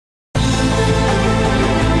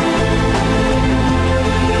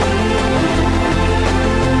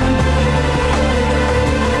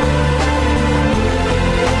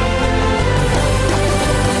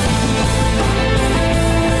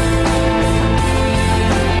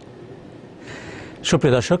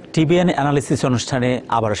সুপ্রিয় দর্শক, TBN analysis অনুষ্ঠানে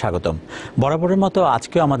আবারও স্বাগতম। বরাবরের মতো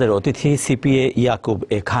আজকেও আমাদের অতিথি সিপিএ ইয়াকুব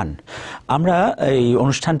এ খান। আমরা এই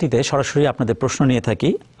অনুষ্ঠানটিতে সরাসরি আপনাদের প্রশ্ন নিয়ে থাকি।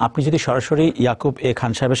 আপনি যদি সরাসরি ইয়াকুব এ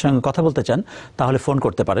খান সাহেবের সঙ্গে কথা বলতে চান তাহলে ফোন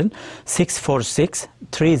করতে পারেন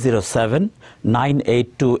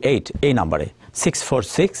 646-307-9828 এই নাম্বারে,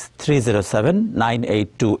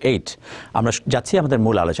 646-307-9828। আমরা যাচ্ছি আমাদের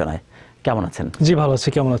মূল আলোচনায়। কেমন আছেন? জি ভালো আছি,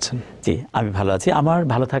 কেমন আছেন? জি আমি ভালো আছি। আমার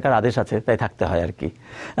ভালো থাকার আদেশ আছে, তাই থাকতে হয় আর কি।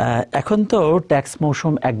 এখন তো ট্যাক্স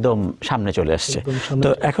মৌসুম একদম সামনে চলে আসছে। তো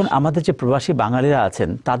এখন আমাদের যে প্রবাসী বাঙালিরা আছেন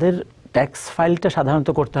তাদের ট্যাক্স ফাইলটা সাধারণত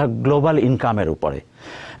করতে হয় গ্লোবাল ইনকামের উপরে।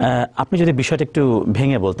 আপনি যদি বিষয়টা একটু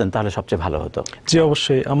ভেঙে বলতেন তাহলে সবচেয়ে ভালো হতো। জি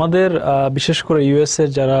অবশ্যই। আমাদের বিশেষ করে ইউএস এর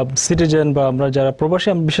যারা সিটিজেন বা আমরা যারা প্রবাসী,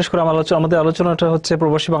 বিশেষ করে আমাদের আলোচনাটা হচ্ছে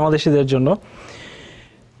প্রবাসী বাংলাদেশিদের জন্য।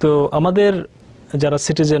 তো আমাদের যারা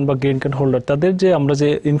সিটিজেন বা গ্রিন কার্ড হোল্ডার তাদের যে আমরা যে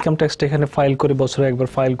ইনকাম ট্যাক্সটা এখানে ফাইল করি, বছরে একবার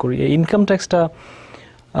ফাইল করি, এই ইনকাম ট্যাক্সটা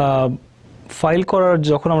ফাইল করার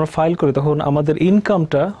যখন আমরা ফাইল করি তখন আমাদের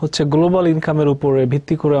ইনকামটা হচ্ছে গ্লোবাল ইনকামের উপরে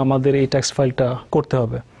ভিত্তি করে আমাদের এই ট্যাক্স ফাইলটা করতে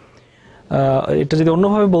হবে। এটা যদি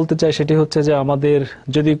অন্যভাবে বলতে চাই সেটি হচ্ছে যে আমাদের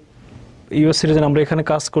যদি ইউএস সিটিজেন আমরা এখানে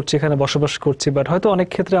কাজ করছি, এখানে বসবাস করছি, বাট হয়তো অনেক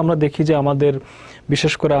ক্ষেত্রে আমরা দেখি যে আমাদের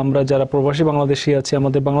বিশেষ করে আমরা যারা প্রবাসী বাংলাদেশি আছি,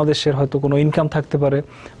 আমাদের বাংলাদেশের হয়তো কোনো ইনকাম থাকতে পারে,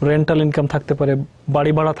 রেন্টাল ইনকাম থাকতে পারে,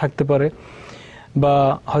 বাড়ি ভাড়া থাকতে পারে, বা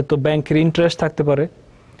হয়তো ব্যাংকের ইন্টারেস্ট থাকতে পারে,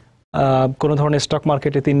 কোনো ধরনের স্টক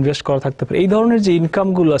মার্কেটেতে ইনভেস্ট করা থাকতে পারে। এই ধরনের যে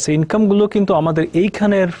ইনকামগুলো আছে, ইনকামগুলো কিন্তু আমাদের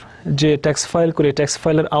এইখানের যে ট্যাক্স ফাইল করে ট্যাক্স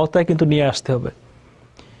ফাইলের আওতায় কিন্তু নিয়ে আসতে হবে।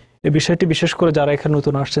 এই বিষয়টি বিশেষ করে যারা এখানে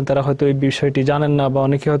নতুন আসছেন তারা হয়তো এই বিষয়টি জানেন না, বা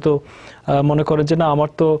অনেকে হয়তো মনে করেন যে না আমার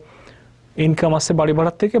তো ইনকাম আছে বাড়ি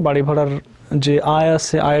ভাড়ার থেকে, বাড়ি ভাড়ার যে আয়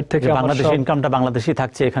আছে আয়ের থেকে বাংলাদেশের ইনকামটা বাংলাদেশই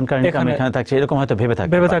থাকছে, এখানকার ইনকাম এখানে থাকছে, এরকম হয়তো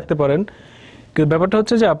ভেবে থাকতে পারেন। কিন্তু ব্যাপারটা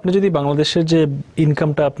হচ্ছে যে আপনি যদি বাংলাদেশের যে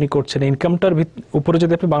ইনকামটা আপনি করছেন, ইনকামটার উপরে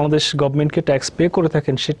যদি আপনি বাংলাদেশ গভর্নমেন্টকে ট্যাক্স পে করে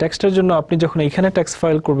থাকেন, সেই ট্যাক্সটার জন্য আপনি যখন এখানে ট্যাক্স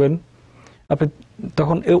ফাইল করবেন আপনি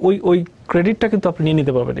তখন ওই ক্রেডিটটা কিন্তু আপনি নিয়ে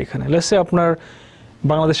নিতে পারবেন এখানে। লেটস সে আপনার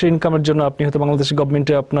বাংলাদেশের ইনকামের জন্য আপনি হয়তো বাংলাদেশের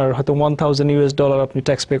গভর্নমেন্টে আপনার হয়তো $1000 আপনি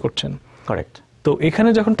ট্যাক্স পে করছেন। কারেক্ট। তো এখানে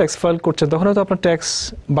যখন ট্যাক্স ফাইল করছেন তখন হয়তো আপনার ট্যাক্স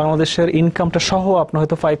বাংলাদেশের ইনকামটা সহ আপনার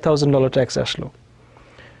হয়তো $5000 ট্যাক্স আসলো।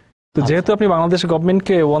 তো যেহেতু আপনি বাংলাদেশ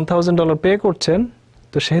গভর্নমেন্টকে $1000 পে করছেন,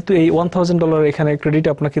 তো সেহেতু এই $1000 এখানে ক্রেডিট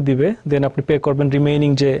আপনাকে দিবে, দেন আপনি পে করবেন রিমেইনিং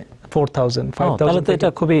যে 4000 5000। তো এটা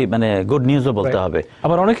খুবই মানে গুড নিউজও বলতে হবে।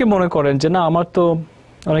 আবার অনেকে মনে করেন যে না আমার তো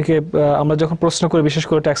অনেকে আমরা যখন প্রশ্ন করি বিশেষ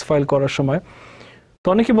করে ট্যাক্স ফাইল করার সময়, তো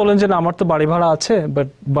অনেকে বলেন যে না আমার তো বাড়ি ভাড়া আছে, বাট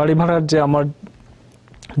বাড়ি ভাড়ার যে আমার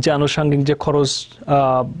যে আনুষঙ্গিক যে খরচ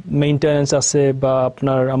মেইনটেনেন্স আছে, বা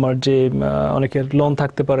আপনার আমার যে অনেকের লোন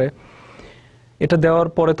থাকতে পারে, এটা দেওয়ার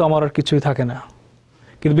পরে তো আমার আর কিছুই থাকে না।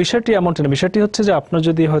 কিন্তু বিষয়টি এমনটা না। বিষয়টি হচ্ছে যে আপনার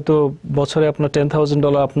যদি হয়তো বছরে আপনার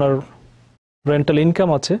 $10,000 আপনার রেন্টাল ইনকাম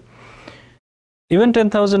আছে, ইভেন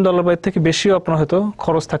 $10,000 বা এর থেকে বেশিও আপনার হয়তো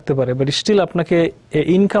খরচ থাকতে পারে, বাট স্টিল আপনাকে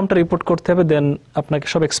ইনকামটা রিপোর্ট করতে হবে, দেন আপনাকে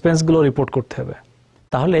সব এক্সপেন্সগুলো রিপোর্ট করতে হবে।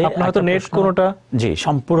 তাহলে আপনার হয়তো নেট কোনোটা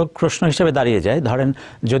সম্পূরক প্রশ্ন হিসেবে দাঁড়িয়ে যায়। ধরেন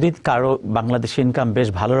যদি কারো বাংলাদেশি ইনকাম বেশ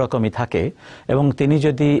ভালো রকমই থাকে এবং তিনি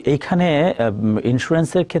যদি এইখানে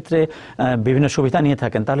ইন্স্যুরেন্সের ক্ষেত্রে বিভিন্ন সুবিধা নিয়ে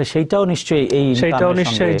থাকেন, তাহলে সেইটাও নিশ্চয়ই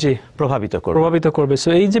প্রভাবিত করবে। সো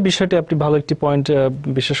এই যে বিষয়টি আপনি ভালো একটি পয়েন্ট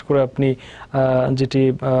বিশেষ করে আপনি যেটি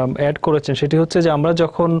অ্যাড করেছেন, সেটি হচ্ছে যে আমরা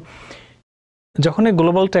যখন এই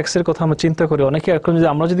গ্লোবাল ট্যাক্সের কথা আমরা চিন্তা করি, অনেকে এখন যদি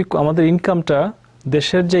আমরা যদি আমাদের ইনকামটা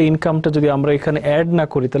দেশের যে ইনকামটা যদি আমরা এখানে অ্যাড না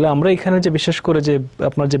করি, তাহলে আমরা এখানে যে বিশেষ করে যে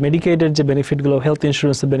আপনার যে মেডিকেডের যে বেনিফিটগুলো, হেলথ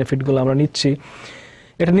ইন্স্যুরেন্সের বেনিফিটগুলো আমরা নিচ্ছি,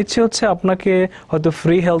 এটা নিচ্ছে হচ্ছে আপনাকে হয়তো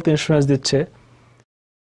ফ্রি হেলথ ইন্স্যুরেন্স দিচ্ছে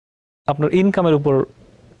আপনার ইনকামের উপর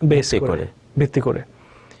ভিত্তি করে।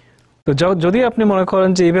 তো যদি আপনি মনে করেন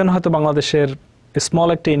যে ইভেন হয়তো বাংলাদেশের স্মল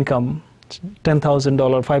একটা ইনকাম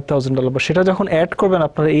 $10,000 $5,000, বা সেটা যখন অ্যাড করবেন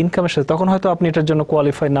আপনার ইনকামের সাথে, তখন হয়তো আপনি এটার জন্য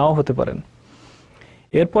কোয়ালিফাই নাও হতে পারেন।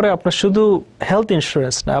 এরপরে আপনার শুধু হেলথ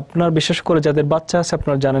ইন্স্যুরেন্স না, আপনার বিশেষ করে যাদের বাচ্চা আছে,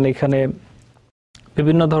 আপনারা জানেন এখানে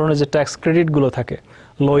বিভিন্ন ধরনের যে ট্যাক্স ক্রেডিটগুলো থাকে,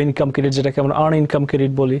 লো ইনকাম ক্রেডিট যেটাকে আমরা আর্ন ইনকাম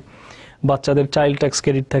ক্রেডিট বলি, বাচ্চাদের চাইল্ড ট্যাক্স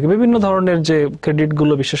ক্রেডিট থাকে, বিভিন্ন ধরনের যে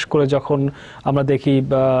ক্রেডিটগুলো বিশেষ করে যখন আমরা দেখি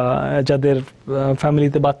বা যাদের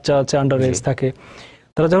ফ্যামিলিতে বাচ্চা আছে, আন্ডার এজ থাকে,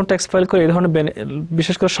 তারা যখন ট্যাক্স ফাইল করে এই ধরনের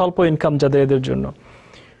বিশেষ করে স্বল্প ইনকাম যাদের এদের জন্য,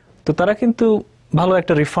 তো তারা কিন্তু ভালো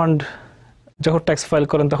একটা রিফান্ড যখন ট্যাক্স ফাইল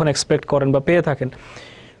করেন তখন এক্সপেক্ট করেন বা পেয়ে থাকেন।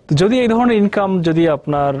 তো যদি এই ধরনের ইনকাম যদি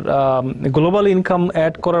আপনার গ্লোবাল ইনকাম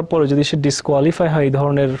অ্যাড করার পরে যদি সে ডিসকোয়ালিফাই হয় এই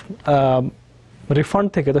ধরনের রিফান্ড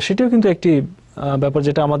থেকে, তো সেটিও কিন্তু একটি ব্যাপার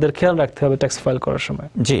যেটা আমাদের খেয়াল রাখতে হবে ট্যাক্স ফাইল করার সময়।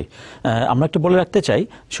 জি, আমরা একটু বলে রাখতে চাই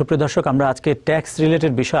সুপ্রিয় দর্শক, আমরা আজকে ট্যাক্স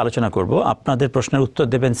রিলেটেড বিষয় আলোচনা করব। আপনাদের প্রশ্নের উত্তর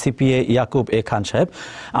দেবেন সিপিএ ইয়াকুব এ খান সাহেব।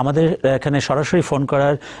 আমাদের এখানে সরাসরি ফোন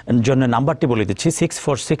করার জন্য নাম্বারটি বলে দিচ্ছি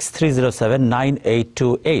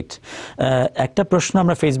 6463079828। একটা প্রশ্ন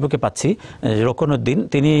আমরা ফেসবুকে পাচ্ছি, রোকনউদ্দিন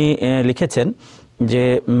তিনি লিখেছেন যে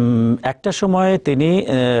একটা সময়ে তিনি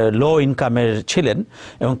লো ইনকামের ছিলেন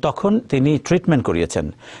এবং তখন তিনি ট্রিটমেন্ট করিয়েছেন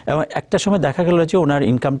এবং একটা সময় দেখা গেল যে ওনার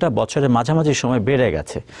ইনকামটা বছরের মাঝামাঝি সময় বেড়ে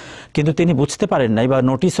গেছে, কিন্তু তিনি বুঝতে পারেন নাই বা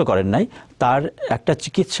নোটিশও করেন নাই তার একটা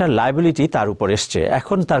চিকিৎসার লায়াবিলিটি তার উপর এসছে।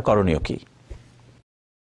 এখন তার করণীয় কি?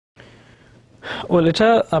 এটা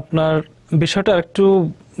আপনার বিষয়টা একটু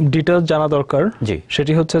ডিটেইলস জানা দরকার। জি,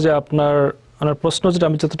 সেটি হচ্ছে যে আপনার প্রশ্ন যেটা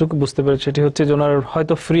আমি যতটুকু বুঝতে পেরেছি সেটি হচ্ছে যে ওনার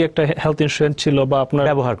হয়তো ফ্রি একটা হেলথ ইন্স্যুরেন্স ছিল বা আপনার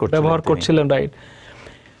ব্যবহার করছিলেন, রাইট।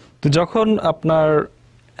 তো যখন আপনার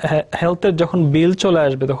হেলথের যখন বিল চলে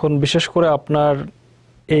আসবে তখন বিশেষ করে আপনার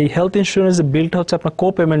এই হেলথ ইন্স্যুরেন্সের বিলটা হচ্ছে আপনার কো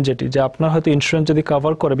পেমেন্ট, যেটি যে আপনার হয়তো ইন্স্যুরেন্স যদি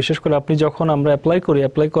কভার করে, বিশেষ করে আপনি যখন আমরা অ্যাপ্লাই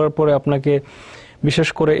করার পরে আপনাকে বিশেষ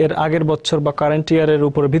করে এর আগের বছর বা কারেন্ট ইয়ারের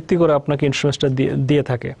উপরে ভিত্তি করে আপনাকে ইন্স্যুরেন্সটা দিয়ে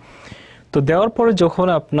থাকে। তো দেওয়ার পরে যখন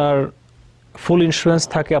আপনার ফুল ইন্স্যুরেন্স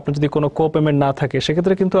থাকে, আপনার যদি কোনো কো পেমেন্ট না থাকে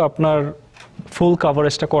সেক্ষেত্রে কিন্তু আপনার ফুল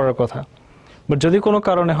কাভারেজটা করার কথা। বাট যদি কোনো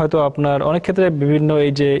কারণে হয়তো আপনার অনেক ক্ষেত্রে বিভিন্ন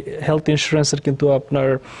এই যে হেলথ ইন্স্যুরেন্সের কিন্তু আপনার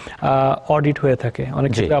অডিট হয়ে থাকে অনেক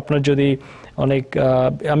ক্ষেত্রে, আপনার যদি অনেক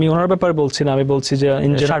আমি ওনার ব্যাপারে বলছি না, আমি বলছি যে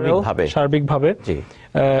ইন জেনারেল সার্বিকভাবে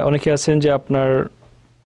অনেকে আছেন যে আপনার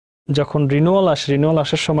যখন রিনিউয়াল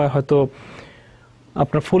আসার সময় হয়তো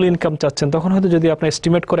আপনার ফুল ইনকাম চাচ্ছেন, তখন হয়তো যদি আপনি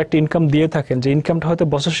এস্টিমেট করে একটা ইনকাম দিয়ে থাকেন যে ইনকামটা হয়তো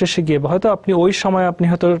বছর শেষে গিয়ে হয়তো আপনি ওই সময় আপনি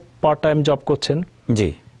হয়তো পার্ট টাইম জব করছেন, জি,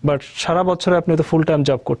 বাট সারা বছরে আপনি তো ফুল টাইম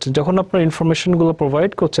জব করছেন, যখন আপনার ইনফরমেশনগুলো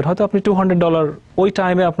প্রোভাইড করছেন হয়তো আপনি $200 ওই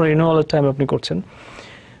টাইমে আপনার রিনিউয়ালের টাইমে আপনি করছেন,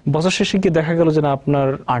 বছর শেষে গিয়ে দেখা গেল যে না আপনার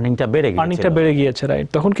আর্নিংটা বেড়ে গিয়েছে, রাইট।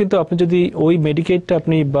 তখন কিন্তু আপনি যদি ওই মেডিকেটটা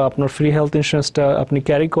আপনি বা আপনার ফ্রি হেলথ ইন্স্যুরেন্সটা আপনি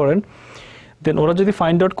ক্যারি করেন, দেন ওরা যদি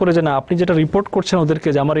ফাইন্ড আউট করে যে না আপনি যেটা রিপোর্ট করছেন ওদেরকে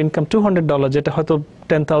যে আমার ইনকাম $200, যেটা হয়তো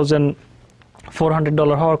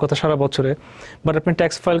 $10,400 হওয়ার কথা সারা বছরে, বাট আপনি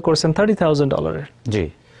ট্যাক্স ফাইল করেছেন $30,000, জি,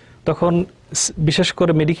 তখন বিশেষ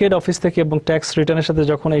করে মেডিকেড অফিস থেকে এবং ট্যাক্স রিটার্নের সাথে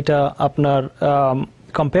যখন এটা আপনার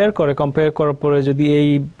কম্পেয়ার করার পরে যদি এই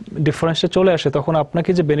ডিফারেন্সটা চলে আসে, তখন আপনাকে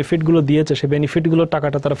যে বেনিফিটগুলো দিয়েছে সেই বেনিফিটগুলোর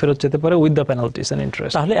টাকাটা তারা ফেরত যেতে পারে with the penalties and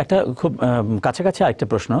interest. তাহলে একটা খুব কাছাকাছি আরেকটা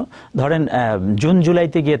প্রশ্ন, ধরেন জুন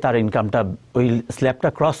জুলাইতে গিয়ে তার ইনকামটা ওই স্ল্যাবটা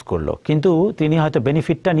ক্রস করলো, কিন্তু তিনি হয়তো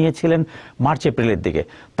বেনিফিটটা নিয়েছিলেন মার্চ এপ্রিলের দিকে,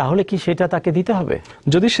 তাহলে কি সেটা তাকে দিতে হবে?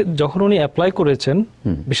 যদি যখন উনি অ্যাপ্লাই করেছেন,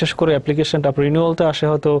 বিশেষ করে অ্যাপ্লিকেশনটা আপনার রিনিউয়ালটা আসে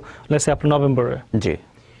হয়তো লেটস সে আপনার নভেম্বরে, জি,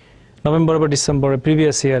 নভেম্বর বা ডিসেম্বরে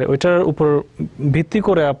প্রিভিয়াস ইয়ারে, ওইটার উপর ভিত্তি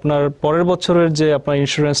করে আপনার পরের বছরের যে আপনার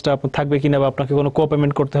ইন্স্যুরেন্সটা আপনার থাকবে কিনা বা আপনাকে কোনো কো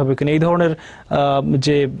পেমেন্ট করতে হবে কিনা, এই ধরনের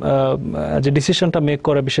যে ডিসিশনটা মেক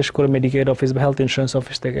করে বিশেষ করে মেডিকেড অফিস বা হেলথ ইন্স্যুরেন্স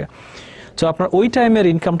অফিস থেকে। তো আপনার ওই টাইমের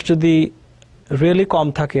ইনকামটা যদি রিয়েলি কম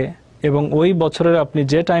থাকে এবং ওই বছরের আপনি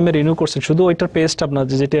যে টাইমে রিনিউ করছেন শুধু ওইটার পে স্ট্যাব না,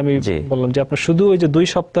 যেটি আমি বললাম যে আপনার শুধু ওই যে 2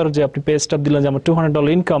 সপ্তাহের যে আপনি পে স্ট্যাব দিলেন যে আমার $200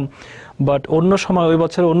 ইনকাম, বাট অন্য সময় ওই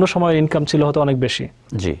বছরের অন্য সময়ের ইনকাম ছিল হয়তো অনেক বেশি,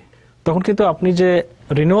 জি, তখন কিন্তু আপনি যে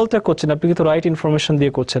রিনিউয়ালটা করছেন আপনি কিন্তু রাইট ইনফরমেশন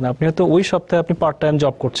দিয়ে করছেন, আপনি হয়তো ওই সপ্তাহে আপনি পার্ট টাইম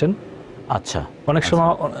জব করছেন, আচ্ছা, অনেক সময়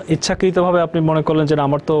ইচ্ছাকৃতভাবে আপনি মনে করলেন যে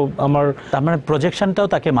আমার তার মানে প্রজেকশনটাও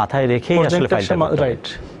তাকে মাথায় রেখেই আসলে ফাইলটা, রাইট,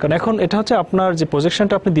 কারণ এখন এটা হচ্ছে আপনার যে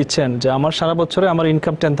প্রজেকশনটা আপনি দিচ্ছেন যে আমার সারা বছরে আমার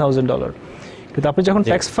ইনকাম $10,000, কিন্তু আপনি যখন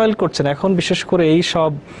ট্যাক্স ফাইল করছেন এখন বিশেষ করে এই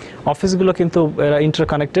সব অফিসগুলো কিন্তু এরা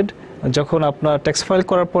ইন্টারকানেক্টেড, যখন আপনার ট্যাক্স ফাইল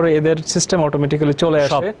করার পরে এদের সিস্টেম অটোমেটিক্যালি চলে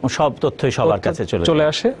আসে, সব তথ্যই সবার কাছে চলে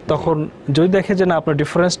আসে, তখন যদি দেখে যে না আপনার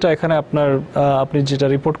ডিফারেন্সটা এখানে আপনার আপনি যেটা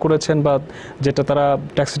রিপোর্ট করেছেন বা যেটা তারা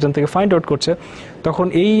ট্যাক্স রিটার্ন থেকে ফাইন্ড আউট করছে, তখন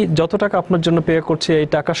এই যত টাকা আপনার জন্য পে করছে এই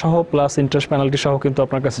টাকা সহ প্লাস ইন্টারেস্ট পেনাল্টি সহ কিন্তু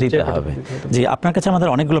আপনার কাছে দিতে হবে। জি, আপনার কাছে আমাদের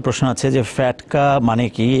অনেকগুলো প্রশ্ন আছে যে ফ্যাটকা মানে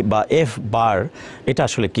কি বা এফ বার এটা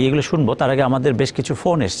আসলে কি, এগুলো শুনবো। তার আগে আমাদের বেশ কিছু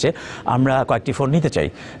ফোন এসছে, আমরা কয়েকটি ফোন নিতে চাই।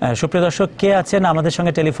 সুপ্রিয় দর্শক, কে আছেন আমাদের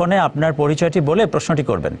সঙ্গে টেলিফোনে, আপনার পরিচয়টি বলে প্রশ্নটি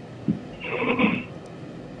করবেন।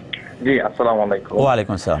 জি, আসসালামু আলাইকুম। ওয়া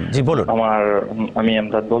আলাইকুম আসসালাম, জি বলুন। আমি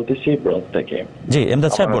এমদাদ বলতেছি ব্রজ থেকে। জি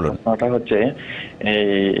এমদাদ সাহেব বলুন। প্রশ্নটা হচ্ছে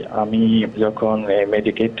আমি যখন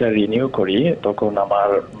মেডিকেটটা রিনিউ করি তখন আমার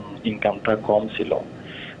ইনকামটা কম ছিল,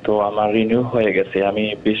 তো আমার রিনিউ হয়ে গেছে, আমি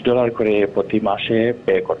 $20 করে প্রতি মাসে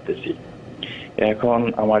পে করতেছি। এখন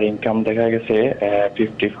আমার ইনকাম দেখা গেছে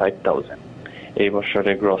 55,000 এই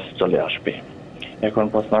বছরে গ্রস চলে আসবে। এখন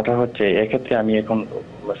প্রশ্নটা হচ্ছে এক্ষেত্রে আমি এখন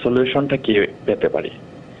সলিউশনটা কি পেতে পারি?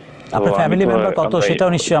 আপনার ফ্যামিলি মেম্বার কত সেটাও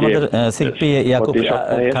নিশ্চয়ই আমাদের শিল্পী ইয়াকুব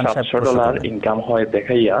খান সাহেব $700 ইনকাম হয়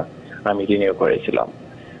দেখাইয়া আমি রিনিউ করেছিলাম,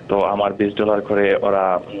 তো আমার $20 করে ওরা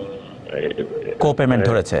কো-পেমেন্ট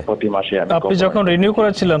ধরেছে প্রতি মাসে। আপনি যখন রিনিউ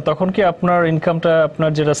করেছিলেন তখন কি আপনার ইনকামটা,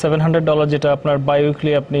 আপনার যেটা $700 যেটা আপনার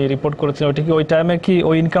বাই-উইকলি আপনি রিপোর্ট করেছিলেন, ওইটা কি ওই টাইমে কি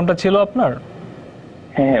ওই ইনকামটা ছিল আপনার?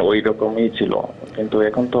 হ্যাঁ, ওই রকমই ছিল, কিন্তু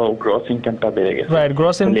এখন তো গ্রস ইনকামটা বেড়ে গেছে। রাইট,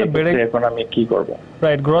 গ্রস ইনকাম বেড়ে, এখন আমি কি করব?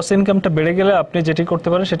 রাইট, গ্রস ইনকামটা বেড়ে গেলে আপনি যেটি করতে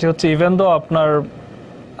পারেন সেটি হচ্ছে, ইভেন দো আপনার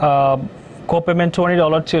কো-পেমেন্ট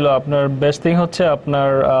 $20 ছিল, আপনার বেস্ট থিং হচ্ছে আপনার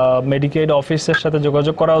মেডিকেড অফিসের সাথে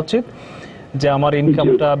যোগাযোগ করা উচিত যে আমার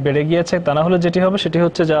ইনকামটা বেড়ে গিয়েছে। তা না হলে যেটি হবে সেটি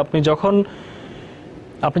হচ্ছে যে আপনি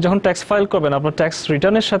যখন ট্যাক্স ফাইল করবেন, আপনার ট্যাক্স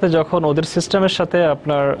রিটার্নের সাথে যখন ওদের সিস্টেমের সাথে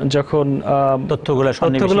আপনার যখন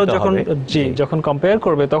তথ্যগুলো যখন কম্পেয়ার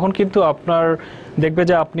করবে, তখন কিন্তু আপনার দেখবে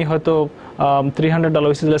যে আপনি হয়তো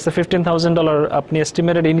 $300 $15,000 আপনি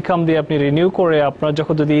এস্টিমেটেড ইনকাম দিয়ে আপনি রিনিউ করে, আপনার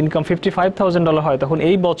যখন যদি ইনকাম $55,000 হয়, তখন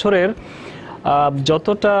এই বছরের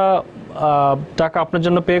যতটা টাকা আপনার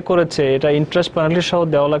জন্য পে করেছে এটা ইন্টারেস্ট পেনাল্টি সহ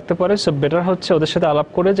দেওয়া লাগতে পারে। সো বেটার হচ্ছে ওদের সাথে আলাপ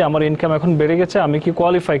করে যে আমার ইনকাম এখন বেড়ে গেছে, আমি কি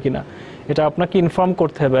কোয়ালিফাই কিনা, এটা আপনাকে ইনফর্ম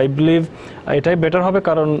করতে হবে। আই বিলিভ এটাই বেটার হবে,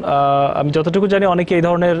 কারণ আমি যতটুকু জানি অনেকে এই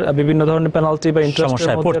ধরনের বিভিন্ন ধরনের পেনাল্টি বা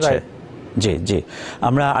ইন্টারেস্টের মধ্যে। জি জি,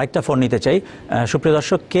 আমরা আরেকটা ফোন নিতে চাই। সুপ্রিয়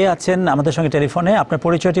দর্শক, কে আছেন আমাদের সঙ্গে টেলিফোনে? আপনার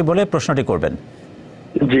পরিচয়টি বলে প্রশ্নটি করবেন।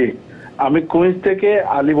 জি, আমি কুইন্স থেকে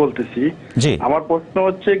আলী বলতেছি। জি, আমার প্রশ্ন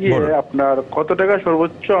হচ্ছে কি, আপনার কত টাকা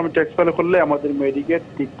সর্বোচ্চ আমি ট্যাক্স ফাইল করলে আমাদের মেডিকেট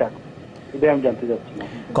ঠিকঠাক, এটা আমি জানতে চাচ্ছি।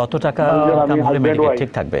 কত টাকা মেডিকেট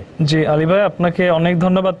ঠিক থাকবে? জি আলী ভাই, আপনাকে অনেক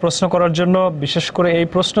ধন্যবাদ প্রশ্ন করার জন্য। বিশেষ করে এই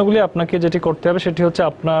প্রশ্নগুলি আপনাকে যেটি করতে হবে সেটি হচ্ছে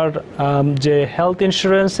আপনার যে হেলথ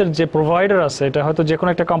ইন্স্যুরেন্সের যে প্রোভাইডার আছে, এটা হয়তো যে কোনো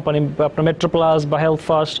একটা কোম্পানি, আপনার মেট্রো প্লাস বা হেলথ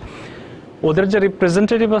ফার্স্ট, ওদের যে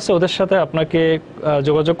রিপ্রেজেন্টেটিভ আছে ওদের সাথে আপনাকে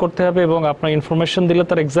যোগাযোগ করতে হবে, এবং আপনার ইনফরমেশন দিলে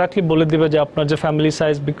তারা এক্স্যাক্টলি বলে দিবে যে আপনার যে ফ্যামিলি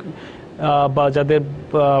সাইজ বা যাদের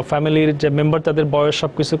ফ্যামিলির যে মেম্বার তাদের বয়স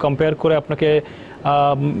সব কিছু কম্পেয়ার করে আপনাকে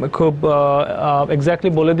খুব এক্স্যাক্টলি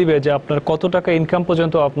বলে দিবে যে আপনার কত টাকা ইনকাম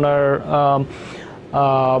পর্যন্ত আপনার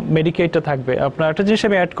মেডিকেটটা থাকবে। আপনার একটা জিনিস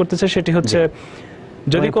আমি অ্যাড করতে চাই, সেটি হচ্ছে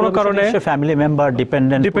যদি কোনো কারণে ফ্যামিলি মেম্বার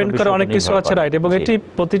ডিপেন্ড করে অনেক কিছু আছে, রাইট, এবং এটি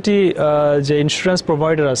প্রতিটি যে ইন্স্যুরেন্স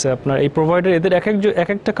প্রোভাইডার আছে আপনার, এই প্রোভাইডার এদের এক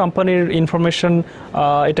একটা কোম্পানির ইনফরমেশন,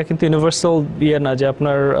 এটা কিন্তু ইউনিভার্সাল ইয়ে না যে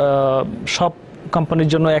আপনার সব কোম্পানির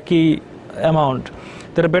জন্য একই অ্যামাউন্ট।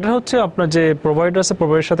 তাহলে বেটার হচ্ছে আপনার যে প্রোভাইডার আছে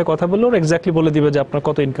প্রোভাইডারের সাথে কথা বললে ওরা এক্স্যাক্টলি বলে দিবে যে আপনার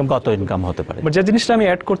কত ইনকাম হতে পারে। যে জিনিসটা আমি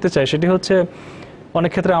অ্যাড করতে চাই সেটি হচ্ছে,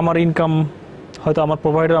 অনেক ক্ষেত্রে আমার ইনকাম হয়তো আমার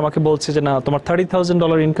প্রোভাইডার আমাকে বলছে যে না, তোমার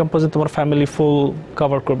 $30,000 ইনকাম পর্যন্ত তোমার ফ্যামিলি ফুল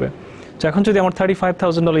কভার করবে। তো এখন যদি আমার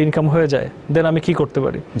 $35,000 ইনকাম হয়ে যায়, দেন আমি কি করতে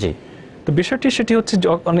পারি? জি, তো বিষয়টি সেটি হচ্ছে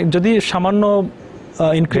যদি সামান্য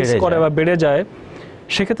ইনক্রিজ করে বা বেড়ে যায়,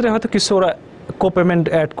 সেক্ষেত্রে হয়তো কিছু ওরা কো-পেমেন্ট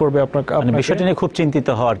অ্যাড করবে আপনাকে। বিষয়টি নিয়ে খুব চিন্তিত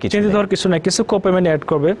হওয়ার কিছু নেই, কিছু কো-পেমেন্ট অ্যাড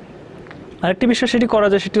করবে। আরেকটি বিষয় সেটি করা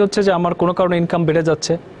যায়, সেটি হচ্ছে যে আমার কোনো কারণে ইনকাম বেড়ে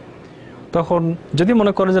যাচ্ছে, তখন যদি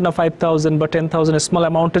মনে করেন যে না 5,000 বা 10,000 স্মল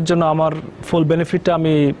অ্যামাউন্টের জন্য আমার ফুল বেনিফিটটা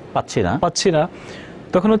আমি পাচ্ছি না,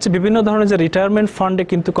 তখন হচ্ছে বিভিন্ন ধরনের যে রিটায়ারমেন্ট ফান্ডে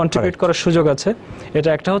কিন্তু কন্ট্রিবিউট করার সুযোগ আছে। এটা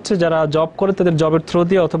একটা হচ্ছে যারা জব করে তাদের জবের থ্রু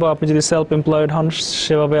দিয়ে, অথবা আপনি যদি সেলফ এমপ্লয়েড হন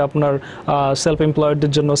সেভাবে আপনার সেলফ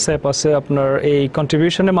এমপ্লয়েডদের জন্য সেপ আছে, আপনার এই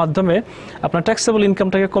কন্ট্রিবিউশনের মাধ্যমে আপনার ট্যাক্সেবল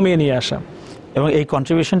ইনকামটাকে কমিয়ে নিয়ে আসা। এবং এই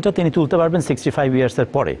কন্ট্রিবিউশনটা তিনি তুলতে পারবেন 65 ইয়ার্সের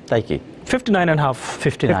পরে, তাই কি?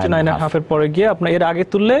 59.5 এর পরে গিয়ে আপনার, এর আগে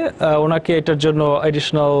তুললে ওনাকে এটার জন্য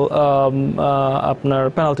এডিশনাল আপনার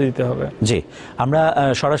পেনাল্টি দিতে হবে। জি, আমরা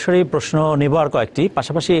সরাসরি প্রশ্ন নেব আর কয়েকটি,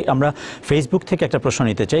 পাশাপাশি আমরা ফেসবুক থেকে একটা প্রশ্ন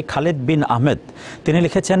নিতে চাই। খালেদ বিন আহমেদ তিনি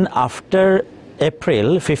লিখেছেন, আফটার April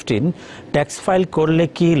 15 ট্যাক্স ফাইল করলে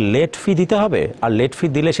কি লেট ফি দিতে হবে, আর লেট ফি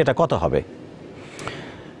দিলে সেটা কত হবে?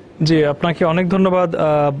 জি, আপনাকে অনেক ধন্যবাদ।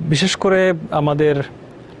 বিশেষ করে আমাদের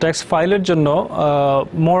ট্যাক্স ফাইলের জন্য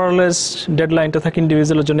মোরালেস ডেডলাইনটা থাকে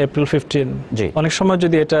ইন্ডিভিজুয়ালের জন্য April 15। অনেক সময়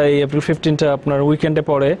যদি এটা এই April 15টা আপনার উইকেন্ডে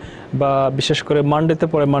পড়ে বা বিশেষ করে মানডেতে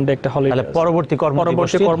পড়ে, মানডে একটা হলিডে, পরবর্তী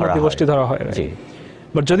কর্মদিবসটি ধরা হয়।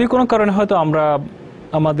 বাট যদি কোনো কারণে হয়তো আমরা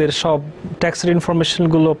আমাদের সব ট্যাক্সের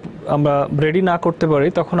ইনফরমেশনগুলো আমরা রেডি না করতে পারি,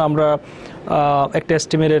 তখন আমরা একটা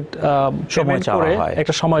এস্টিমেটেড পেমেন্ট করে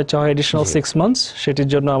একটা সময় চাওয়া হয়, এডিশনাল 6 মান্থস। সেটির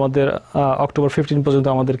জন্য আমাদের October 15 পর্যন্ত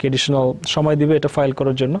আমাদেরকে এডিশনাল সময় দিবে এটা ফাইল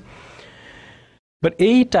করার জন্য। বাট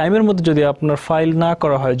এই টাইমের মধ্যে যদি আপনার ফাইল না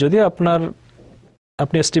করা হয়, যদি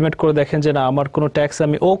আপনি এস্টিমেট করে দেখেন যে না আমার কোনো ট্যাক্স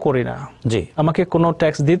আমি করি না, আমাকে কোনো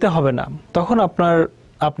ট্যাক্স দিতে হবে না, তখন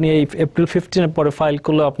আপনি এই April 15 এর পরে ফাইল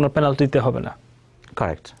করলে আপনার পেনাল্টি দিতে হবে না।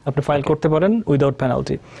 কারেক্ট, আপনি ফাইল করতে পারেন উইদাউট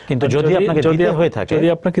পেনাল্টি। কিন্তু যদি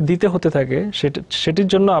আপনাকে দিতে হতে থাকে সেটির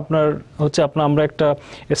জন্য আপনার হচ্ছে আমরা একটা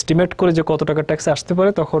এস্টিমেট করে যে কত টাকা ট্যাক্স আসতে পারে,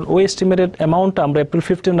 তখন ওই এস্টিমেটেড অ্যামাউন্টটা আমরা April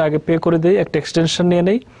 15 আগে পে করে দিই, একটা এক্সটেনশন নিয়ে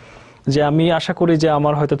নেই যে আমি আশা করি যে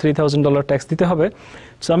আমার হয়তো $3,000 ট্যাক্স দিতে হবে।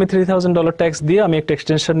 সো আমি $3,000 ট্যাক্স দিয়ে আমি একটা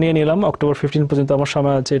এক্সটেনশন নিয়ে নিলাম, October 15 পর্যন্ত আমার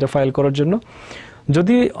সময় আছে এটা ফাইল করার জন্য।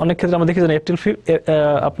 যদি অনেক ক্ষেত্রে আমরা দেখি যে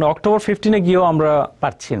আপনার অক্টোবর 15-এ গিয়েও আমরা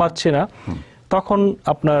পাচ্ছি না,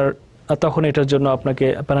 তখন এটার জন্য আপনাকে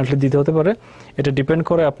পেনাল্টি দিতে হতে পারে। এটা ডিপেন্ড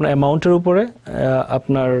করে আপনার অ্যামাউন্টের উপরে,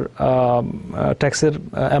 আপনার ট্যাক্সের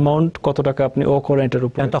অ্যামাউন্ট কত টাকা আপনি ও করেন এটার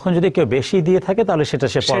উপরে। তখন যদি কেউ বেশি দিয়ে থাকে তাহলে সেটা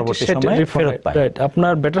সে পরবর্তী সময়ে ফেরত পায়। রাইট।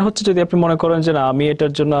 আপনার বেটার হচ্ছে যদি আপনি মনে করেন যে না, আমি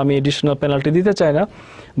এটার জন্য আমি এডিশনাল পেনাল্টি দিতে চাই না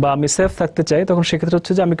বা আমি সেফ থাকতে চাই, তখন সেক্ষেত্রে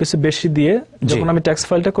হচ্ছে যে আমি কিছু বেশি দিয়ে যখন আমি ট্যাক্স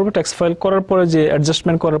ফাইলটা করবো, ট্যাক্স ফাইল করার পরে যে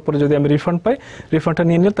অ্যাডজাস্টমেন্ট করার পরে যদি আমি রিফান্ড পাই, রিফান্ডটা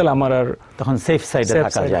নিয়ে নিলে তাহলে আমার আর তখন সেফ সাইডে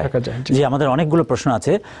থাকা যায়। জি, আমাদের অনেকগুলো প্রশ্ন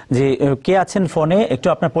আছে। যে কে আছেন ফোনে, একটু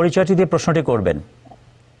আপনার পরিচয়টি দিয়ে প্রশ্নটি করবেন।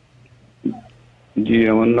 জি,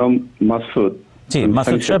 আমার নাম মাসুদ। জি,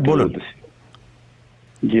 মাসুদ সাহেব বলুন।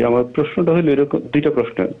 জি, আমার প্রশ্নটা হলো এরকম, দুইটা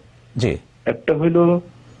প্রশ্ন। জি, একটা হলো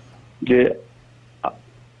যে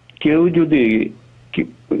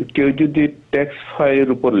কেউ যদি ট্যাক্স ফাইলের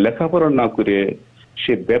উপর লেখাপড়া না করে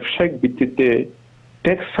সে ব্যবসায়িক ভিত্তিতে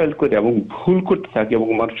ট্যাক্স ফাইল করে এবং ভুল করতে থাকে এবং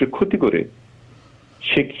মানুষের ক্ষতি করে,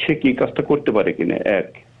 সে কি কাজটা করতে পারে কিনা, এক।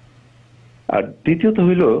 আর দ্বিতীয়ত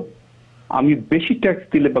হইল, আমি বেশি ট্যাক্স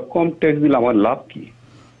দিলে বা কম ট্যাক্স দিলে আমার লাভ কি?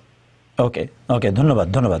 ওকে, ধন্যবাদ।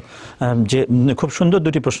 যে খুব সুন্দর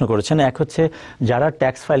দুটি প্রশ্ন করেছেন। এক হচ্ছে যারা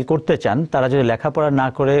ট্যাক্স ফাইল করতে চান তারা যদি লেখাপড়া না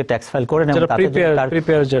করে ট্যাক্স ফাইল করে নেন,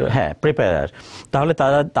 প্রিপেয়ার, তাহলে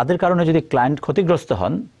তাদের কারণে যদি ক্লায়েন্ট ক্ষতিগ্রস্ত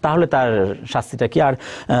হন তাহলে তার শাস্তিটা কি? আর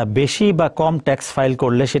বেশি বা কম ট্যাক্স ফাইল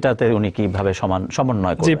করলে সেটাতে উনি কিভাবে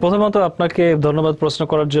সমন্বয় করবেন? জি, প্রথমত আপনাকে ধন্যবাদ প্রশ্ন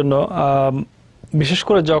করার জন্য। বিশেষ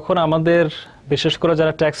করে যখন বিশেষ করে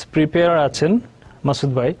যারা ট্যাক্স প্রিপেয়ার আছেন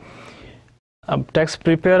মাসুদ ভাই, ট্যাক্স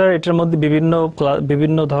প্রিপেয়ার এটার মধ্যে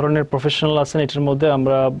বিভিন্ন ধরনের প্রফেশনাল আছেন। এটার মধ্যে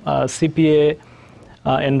আমরা সিপিএ,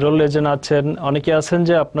 এনরোল এজেন্ট আছেন, অনেকে আছেন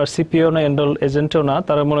যে আপনার সিপিও না, এনরোল এজেন্টও না,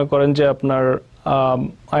 তারা মনে করেন যে আপনার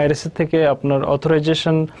আইআরএস থেকে আপনার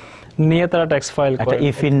অথরাইজেশন নিয়ে তারা ট্যাক্স ফাইল করে,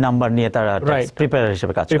 ইফিন নাম্বার নিয়ে তারা ট্যাক্স প্রিপেয়ার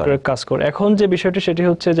হিসেবে কাজ করে। এখন যে বিষয়টি সেটি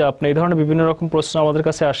হচ্ছে যে আপনি এই ধরনের বিভিন্ন রকম প্রশ্ন আমাদের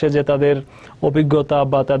কাছে আসে যে তাদের অভিজ্ঞতা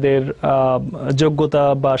বা তাদের যোগ্যতা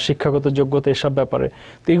বা শিক্ষাগত যোগ্যতা এসব ব্যাপারে।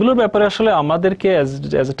 তো এগুলোর ব্যাপারে আসলে আমাদেরকে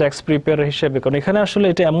অ্যাজ এ ট্যাক্স প্রিপেয়ার হিসেবে, কারণ এখানে আসলে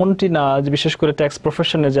এটা এমনটি না যে বিশেষ করে ট্যাক্স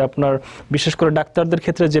প্রফেশনে যে আপনার বিশেষ করে ডাক্তারদের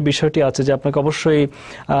ক্ষেত্রে যে বিষয়টি আছে যে আপনাকে অবশ্যই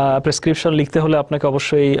প্রেসক্রিপশন লিখতে হলে আপনাকে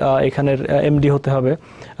অবশ্যই এখানের এমডি হতে হবে,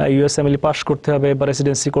 ইউএসএমএলই পাস করতে হবে বা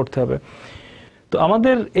রেসিডেন্সি করতে হবে। তো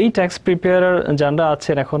আমাদের এই ট্যাক্স প্রিপেয়ারার যারা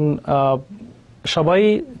আছেন এখন সবাই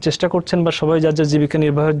চেষ্টা করছেন বা সবাই যার যার জীবিকা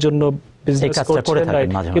নির্বাহের জন্য বিজনেস করছেন,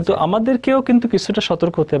 কিন্তু আমাদেরকেও কিন্তু কিছুটা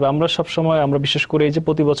সতর্ক হতে হবে। আমরা সবসময় বিশেষ করে এই যে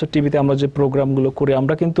প্রতি বছর টিভিতে আমরা যে প্রোগ্রামগুলো করি,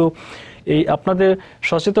 আমরা কিন্তু এই আপনাদের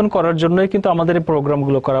সচেতন করার জন্যই কিন্তু আমাদের এই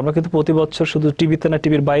প্রোগ্রামগুলো করা। আমরা কিন্তু প্রতি বছর শুধু টিভিতে না,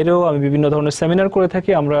 টিভির বাইরেও আমি বিভিন্ন ধরনের সেমিনার করে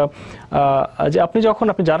থাকি। আমরা যে আপনি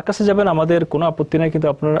যার কাছে যাবেন আমাদের কোনো আপত্তি নাই, কিন্তু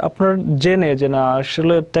আপনার জেনে যে না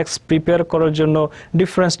আসলে ট্যাক্স প্রিপেয়ার করার জন্য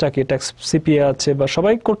ডিফারেন্সটা কি, ট্যাক্স সিপিএ আছে বা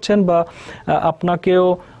সবাই করছেন, বা আপনাকেও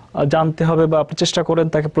জানতে হবে বা আপনি চেষ্টা করেন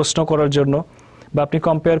তাকে প্রশ্ন করার জন্য, বা আপনি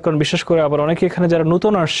কম্পেয়ার করেন। বিশেষ করে আবার অনেকে এখানে যারা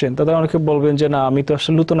নতুন আসছেন তাদের অনেকে বলবেন যে না আমি তো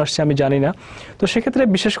আসলে নতুন আসছি, আমি জানি না। তো সেক্ষেত্রে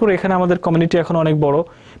বিশেষ করে এখানে আমাদের কমিউনিটি এখন অনেক বড়,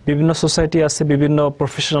 বিভিন্ন সোসাইটি আছে, বিভিন্ন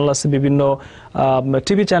প্রফেশনাল আছে, বিভিন্ন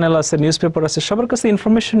টিভি চ্যানেল আছে, নিউজ পেপার আছে, সবার কাছে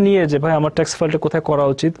ইনফরমেশন নিয়ে যে ভাই আমার ট্যাক্স ফাইলটা কোথায় করা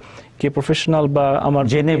উচিত, কে প্রফেশনাল বা আমার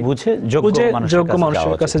জেনে বুঝে যোগ্য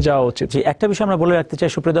মানুষের কাছে যাওয়া উচিত। একটা বিষয় আমরা বলে রাখতে চাই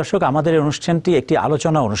সুপ্রিয় দর্শক, আমাদের এই অনুষ্ঠানটি একটি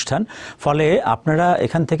আলোচনা অনুষ্ঠান, ফলে আপনারা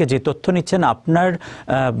এখান থেকে যে তথ্য নিচ্ছেন আপনার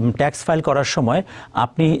ট্যাক্স ফাইল করার সময়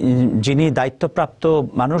আপনি যিনি দায়িত্বপ্রাপ্ত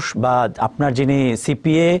মানুষ বা আপনার যিনি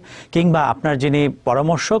সিপিএ কিংবা আপনার যিনি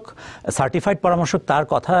পরামর্শক, সার্টিফাইড পরামর্শক, তার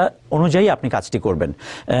কথা অনুযায়ী আপনি কাজটি করবেন।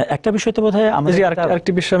 একটা বিষয় তো বোধহয় আমাদের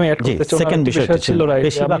আরেকটি বিষয় আমি অ্যাড করতে চাই, সেকেন্ড বিষয় ছিল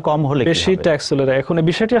বেশি বা কম হলে বেশি ট্যাক্স হলে। এখন এই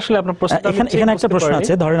বিষয়টি আসলে আপনার প্রশ্ন, এখানে একটা প্রশ্ন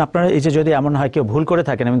আছে, ধরেন আপনার এই যে যদি এমন হয় কেউ ভুল করে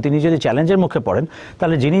থাকেন এবং তিনি যদি চ্যালেঞ্জের মুখে পড়েন,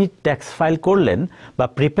 তাহলে যিনি ট্যাক্স ফাইল করলেন বা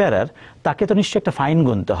প্রিপেয়ারার তাকে তো নিশ্চয়ই একটা ফাইন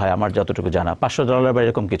গুনতে হয়, আমার যতটুকু জানা $500 বা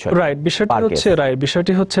এরকম কিছু।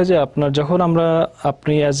 বিষয়টি হচ্ছে যে আপনার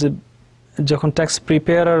আপনি যখন ট্যাক্স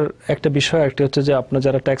প্রিপেয়ারার একটা বিষয় একটা হচ্ছে যে আপনার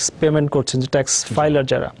যারা ট্যাক্স পেমেন্ট করছেন, যে ট্যাক্স ফাইলার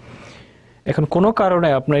যারা, এখন কোনো কারণে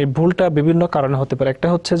আপনার এই ভুলটা বিভিন্ন কারণে হতে পারে। একটা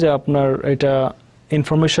হচ্ছে যে আপনার এটা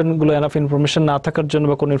ইনফরমেশনগুলো এনাফ ইনফরমেশন না থাকার জন্য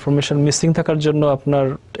বা কোনো ইনফরমেশন মিসিং থাকার জন্য আপনার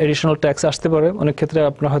এডিশনাল ট্যাক্স আসতে পারে। অনেক ক্ষেত্রে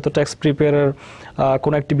আপনার হয়তো ট্যাক্স প্রিপেয়ারার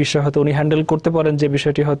কোনো একটি বিষয় হয়তো উনি হ্যান্ডেল করতে পারেন, যে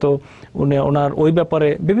বিষয়টি হয়তো ওনার ওই ব্যাপারে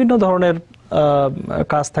বিভিন্ন ধরনের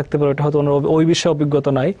কাজ থাকতে পারে, এটা হয়তো ওনার ওই বিষয়ে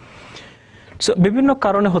অভিজ্ঞতা নাই। সো বিভিন্ন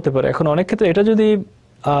কারণে হতে পারে। এখন অনেক ক্ষেত্রে এটা যদি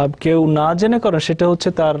কেউ না জেনে করেন সেটা হচ্ছে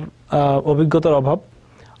তার অভিজ্ঞতার অভাব,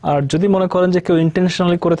 আর যদি মনে করেন যে কেউ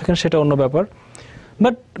ইন্টেনশনালি করে থাকেন সেটা অন্য ব্যাপার।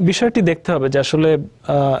 বাট বিষয়টি দেখতে হবে যে আসলে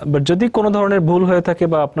যদি কোনো ধরনের ভুল হয়ে থাকে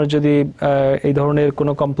বা আপনার যদি এই ধরনের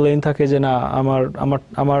কোনো কমপ্লেইন থাকে যে না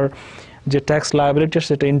আমার যে ট্যাক্স লায়াবিলিটি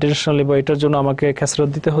সেটা ইন্টেনশনালি বা এটার জন্য আমাকে খেসারত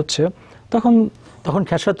দিতে হচ্ছে, তখন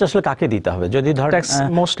খেসারতটা আসলে কাকে দিতে হবে? যদি ধর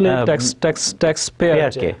মোস্টলি ট্যাক্স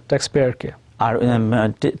পেয়ারকে। আর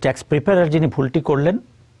ট্যাক্স প্রিপেয়ারার যিনি ভুলটি করলেন,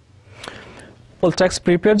 ট্যাক্স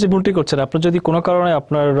প্রিপেয়ার যে ভুলটি করছেন, আপনার যদি কোনো কারণে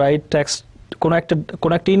আপনার রাইট ট্যাক্স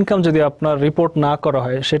কোন একটা ইনকাম যদি আপনার রিপোর্ট না করা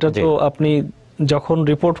হয়, সেটা তো আপনি যখন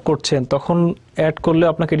রিপোর্ট করছেন তখন অ্যাড করলে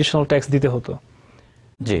আপনাকে এডিশনাল ট্যাক্স দিতে হতো।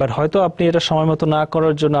 বাট হয়তো আপনি এটা সময় মতো না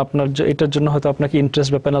করার জন্য আপনার এটার জন্য হয়তো আপনাকে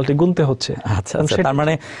ইন্টারেস্ট বা পেনাল্টি গুনতে হচ্ছে। আচ্ছা, তার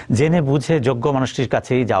মানে জেনে বুঝে যোগ্য মানুষটির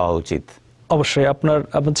কাছেই যাওয়া উচিত। অবশ্যই আপনার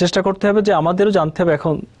চেষ্টা করতে হবে যে আমাদেরও জানতে হবে।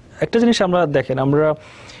 এখন একটা জিনিস আমরা দেখেন, আমরা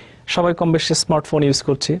সবাই কম বেশি স্মার্টফোন ইউজ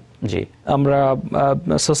করছি, আমরা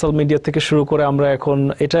সোশ্যাল মিডিয়া থেকে শুরু করে আমরা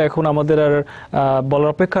এখন আমাদের আর বলার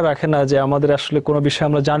অপেক্ষা রাখে না যে আমাদের আসলে কোনো বিষয়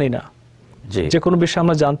আমরা জানি না। যে কোনো বিষয়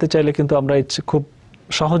আমরা জানতে চাইলে কিন্তু আমরা খুব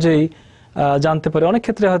সহজেই জানতে পারি। অনেক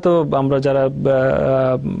ক্ষেত্রে হয়তো আমরা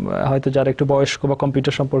যারা একটু বয়স্ক বা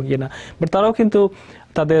কম্পিউটার সম্পর্কে না, বাট তারাও কিন্তু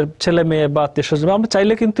তাদের ছেলে মেয়ে বা আত্মীয়স্বজন, আমরা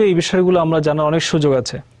চাইলে কিন্তু এই বিষয়গুলো আমরা জানার অনেক সুযোগ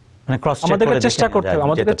আছে। আমাদেরকে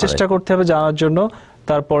চেষ্টা করতে হবে জানার জন্য,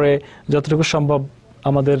 তারপরে যতটুকু সম্ভব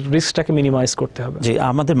আমাদের রিস্কটাকে মিনিমাইজ করতে হবে। জি,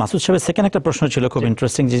 আমাদের মাসুদ সাহেবের সেকেন্ড একটা প্রশ্ন ছিল খুব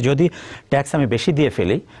ইন্টারেস্টিং, যে যদি ট্যাক্স আমি বেশি দিয়ে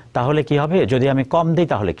ফেলি তাহলে কি হবে, যদি আমি কম দিই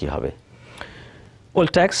তাহলে কি হবে?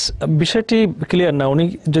 ট্যাক্স বিষয়টি ক্লিয়ার না। উনি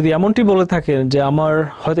যদি এমনটি বলে থাকেন যে আমার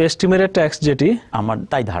হয়তো এস্টিমেটেড ট্যাক্স যেটি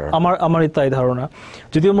আমারই তাই ধারণা,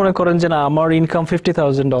 যদিও মনে করেন যে না আমার ইনকাম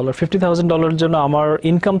 $50,000 জন্য আমার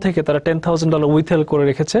ইনকাম থেকে তারা $10,000 উইথহেল্ড করে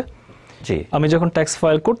রেখেছে। আমি যখন ট্যাক্স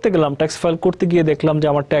ফাইল করতে গেলাম, ট্যাক্স ফাইল করতে গিয়ে দেখলাম যে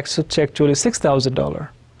আমার ট্যাক্স হচ্ছে অ্যাকচুয়ালি $6,000।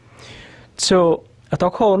 সো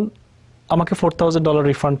তখন আমাকে $4,000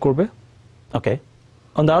 রিফান্ড করবে। ওকে,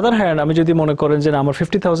 অন দ্য আদার হ্যান্ড আমি যদি মনে করেন যে আমার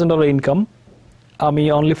 $50,000 ইনকাম, আমি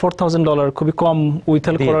অনলি $4,000 খুবই কম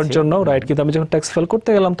উইথহেল্ড করার জন্য, রাইট, কিন্তু আমি যখন ট্যাক্স ফাইল করতে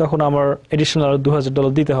গেলাম তখন আমার এডিশনাল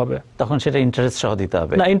 $2,000 দিতে হবে। তখন সেটা ইন্টারেস্ট সহ দিতে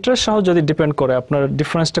হবে না? ইন্টারেস্ট সহ যদি ডিপেন্ড করে আপনার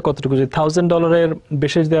ডিফারেন্সটা কতটুকু। যদি $1,000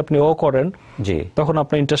 বেশি যদি আপনি করেন, তখন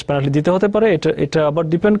আপনার ইন্টারেস্ট পেনাল্টি দিতে হতে পারে। এটা আবার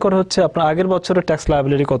ডিপেন্ড করে হচ্ছে আপনার আগের বছরের ট্যাক্স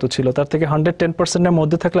লায়াবিলিটি কত ছিল, তার থেকে 110%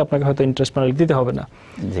 মধ্যে থাকলে আপনাকে হয়তো ইন্টারেস্ট পেনাল্টি দিতে হবে না।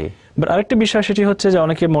 বাট আরেকটা বিষয় সেটি হচ্ছে যে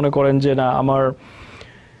অনেকে মনে করেন যে না আমার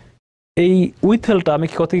এই উইথহেল্ডটা আমি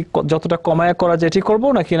যতটা কমায় করা যেটি করবো,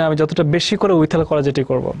 নাকি না আমি যতটা বেশি করে উইথহেল্ড করা যেটি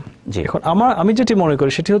করবো। এখন আমি যেটি মনে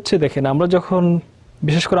করি সেটি হচ্ছে, দেখেন আমরা যখন,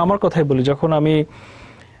 বিশেষ করে আমার কথাই বলি, যখন আমি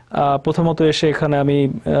প্রথমত এসে এখানে আমি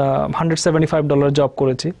 $175 জব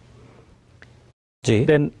করেছি,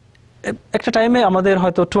 দেন একটা টাইমে আমাদের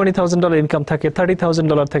হয়তো $20,000 ইনকাম থাকে,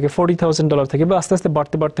 $30,000 থাকে, $40,000 থাকে, বা আস্তে আস্তে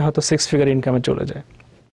বাড়তে বাড়তে হয়তো 6 ফিগার ইনকামে চলে যায়।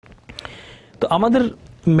 তো আমাদের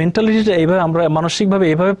মেন্টালিটিটা এইভাবে, আমরা মানসিকভাবে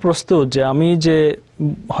এইভাবে প্রস্তুত যে আমি যে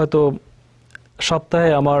হয়তো সপ্তাহে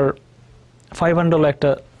আমার $500 একটা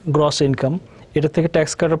গ্রস ইনকাম, এটা থেকে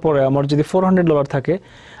ট্যাক্স কাটার পরে আমার যদি $400 থাকে,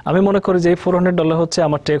 আমি মনে করি যে এই $400 হচ্ছে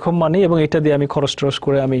আমার টেক হোম মানি, এবং এটা দিয়ে আমি খরচ টরচ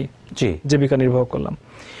করে আমি জীবিকা নির্বাহ করলাম।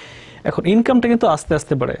 এখন ইনকামটা কিন্তু আস্তে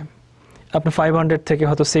আস্তে বাড়ে। আপনি 500 থেকে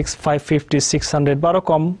হয়তো 550, 600 বা আরও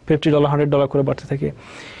কম, $50, $100 করে বাড়তে থাকে।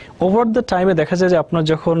 ওভার দ্য টাইমে দেখা যায় যে আপনার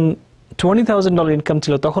যখন $20,000 ইনকাম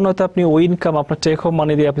ছিল, তখন হয়তো আপনি ওই ইনকাম আপনার টেক হোম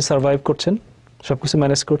মানি দিয়ে আপনি সার্ভাইভ করছেন, সবকিছু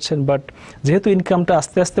ম্যানেজ করছেন। বাট যেহেতু ইনকামটা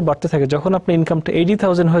আস্তে আস্তে বাড়তে থাকে, যখন আপনার ইনকামটা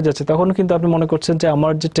 80,000 হয়ে যাচ্ছে, তখন কিন্তু আপনি মনে করছেন যে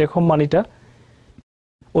আমার যে টেক হোম মানিটা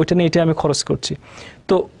ওইটা নিয়ে এটা আমি খরচ করছি।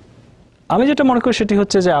 তো আমি যেটা মনে করি সেটি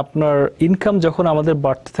হচ্ছে যে আপনার ইনকাম যখন আমাদের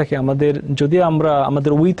বাড়তে থাকে, যদি আমরা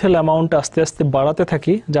আমাদের উইথহেল্ড অ্যামাউন্ট আস্তে আস্তে বাড়াতে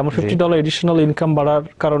থাকি, যে আমার $50 এডিশনাল ইনকাম বাড়ার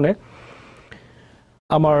কারণে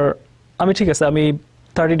আমি ঠিক আছে, আমি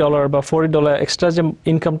 $30 বা $40 এক্সট্রা যে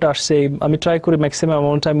ইনকামটা আসছে, আমি ট্রাই করি ম্যাক্সিমাম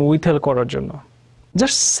অ্যামাউন্ট আমি উইথহেল্ড করার জন্য,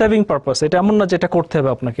 জাস্ট সেভিং পারপাস। এটা এমন না যে এটা করতে হবে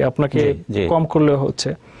আপনাকে কম করলে হচ্ছে।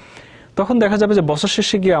 তখন দেখা যাবে যে বছর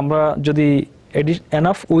শেষে গিয়ে আমরা যদি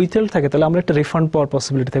এনাফ উইথহেল্ড থাকে, তাহলে আমরা একটা রিফান্ড পাওয়ার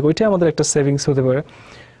পসিবিলিটি থাকে, ওইটাই আমাদের একটা সেভিংস হতে পারে।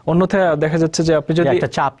 অন্যথায় দেখা যাচ্ছে যে আপনি যদি একটা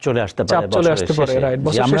চাপ চলে আসতে পারে, রাইট,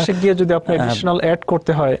 বছর শেষে গিয়ে যদি আপনি এডিশনাল অ্যাড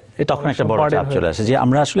করতে হয়, তখন একটা বড় চাপ চলে আসে। যে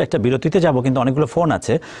আমরা আসলে একটা বিরতিতে যাব, কিন্তু অনেকগুলো ফোন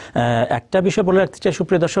আছে। একটা বিষয় বলে রাখতে চাই,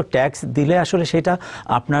 সুপ্রিয় দর্শক, ট্যাক্স দিলে আসলে সেটা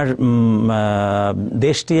আপনার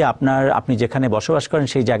দেশটি, আপনি যেখানে বসবাস করেন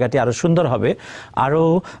সেই জায়গাটি আরো সুন্দর হবে, আরো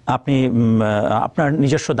আপনি আপনার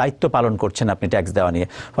নিজস্ব দায়িত্ব পালন করছেন আপনি ট্যাক্স দেওয়া নিয়ে,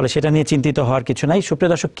 ফলে সেটা নিয়ে চিন্তিত হওয়ার কিছু নাই। সুপ্রিয়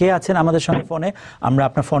দর্শক, কে আছেন আমাদের সঙ্গে ফোনে? আমরা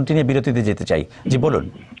আপনার ফোনটি নিয়ে বিরতিতে যেতে চাই। জি বলুন।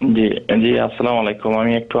 জি আসসালামু আলাইকুম।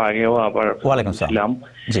 আমি একটু আগেও আবার ওয়ালাইকুম সালাম।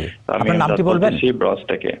 জি, আপনার নামটি বলবেন? ব্রস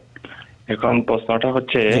থেকে। এখন প্রশ্নটা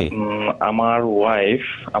হচ্ছে আমার ওয়াইফ,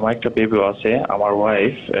 আমার একটা বেবি আছে, আমার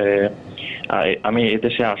ওয়াইফ আমি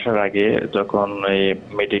এদেশে আসার আগে যখন এই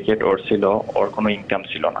মেডিকেট ওর ছিল, ওর কোনো ইনকাম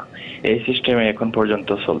ছিল না। এই সিস্টেমে এখন পর্যন্ত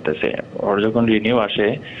চলতেছে। ওর যখন রিনিউ আসে,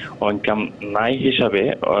 ও ইনকাম নাই হিসাবে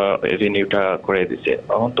রিনিউটা করে দিছে।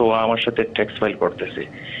 তখন তো ও আমার সাথে ট্যাক্স ফাইল করতেছে।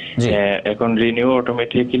 এখন রিনিউ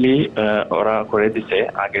অটোমেটিক্যালি ওরা করে দিছে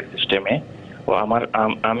আগের সিস্টেমে। ও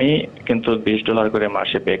আমি কিন্তু $20 করে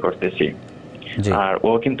মাসে পে করতেছি, আর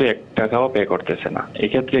ও কিন্তু $1 পে করতেছে না।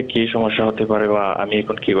 এক্ষেত্রে কি সমস্যা হতে পারে বা আমি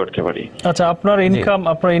এখন কি করতে পারি? আচ্ছা, আপনার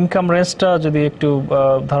ইনকাম রেঞ্জটা যদি একটু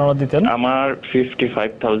ধারণা দিতেন। আমার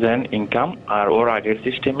 55,000 ইনকাম, আর ওর আগের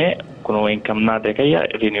সিস্টেমে কোনো ইনকাম না দেখাইয়া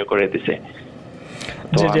রিনিউ করে দিছে।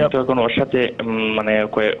 তো আমি তো এখন ওর সাথে মানে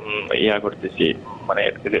করতেছি, মানে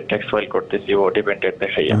ট্যাক্স ফাইল করতেছি, ও ডিপেন্ডেন্ট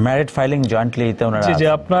দেখাইয়া ম্যারিড ফাইলিং জয়েন্টলি তে ওনারা। জি,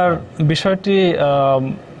 আপনার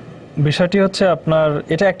বিষয়টি হচ্ছে আপনার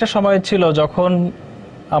এটা একটা সময় ছিল যখন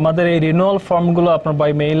আমাদের এই রিনিউয়াল ফর্মগুলো আপনার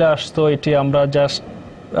বাই মেইলে আসতো। এটি আমরা জাস্ট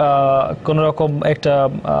কোন রকম একটা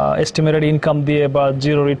এস্টিমেটেড ইনকাম দিয়ে বা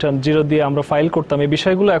জিরো দিয়ে আমরা ফাইল করতাম। এই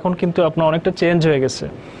বিষয়গুলো এখন কিন্তু আপনার অনেকটা চেঞ্জ হয়ে গেছে।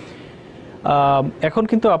 এখন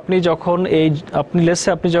কিন্তু আপনি যখন আপনি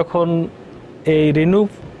যখন এই রিনিউ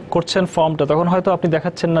করছেন ফর্মটা, তখন হয়তো আপনি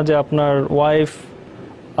দেখাচ্ছেন না যে আপনার ওয়াইফ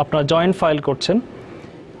আপনার জয়েন্ট ফাইল করছেন।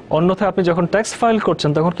 অন্যথায় আপনি যখন ট্যাক্স ফাইল করছেন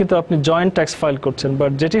তখন কিন্তু আপনি জয়েন্ট ট্যাক্স ফাইল করছেন।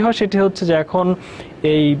 বাট যেটি হয় সেটি হচ্ছে যে এখন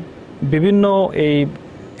এই বিভিন্ন এই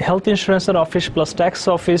হেলথ ইন্স্যুরেন্সের office plus tax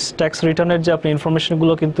office tax রিটার্নের যে আপনি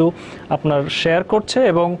ইনফরমেশনগুলো কিন্তু আপনার শেয়ার করছে,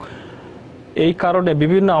 এবং এই কারণে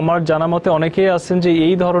বিভিন্ন আমার জানা মতে অনেকেই আছেন যে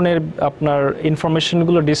এই ধরনের আপনার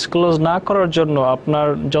ইনফরমেশনগুলো ডিসক্লোজ না করার জন্য আপনার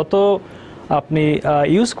যত আপনি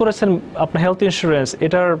ইউজ করেছেন আপনার হেলথ ইন্স্যুরেন্স,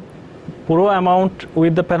 এটার পুরো amount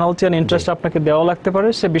with the penalty and interest আপনাকে দেওয়া লাগতে পারে।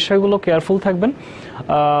 সে বিষয়গুলো কেয়ারফুল থাকবেন।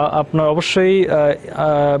 আপনার অবশ্যই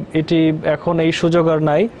এটি এখন এই সুযোগ আর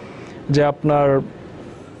নাই যে আপনার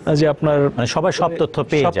মানে সবাই সব তথ্য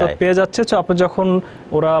পেয়ে যাচ্ছে। তো আপনি যখন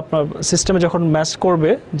ওরা আপনার সিস্টেমে যখন ম্যাচ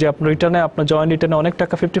করবে যে আপনার রিটার্নে, আপনার জয়েন্ট রিটার্নে অনেক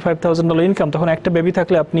টাকা $55,000 ইনকাম, তখন একটা বেবি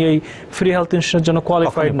থাকলে আপনি এই ফ্রি হেলথ ইন্স্যুরেন্সের জন্য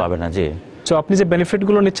কোয়ালিফাইড পাবেন না। জি, তো আপনি যে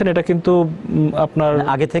বেনিফিটগুলো নিচ্ছেন এটা কিন্তু আপনার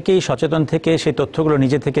আগে থেকেই সচেতন থেকে সেই তথ্যগুলো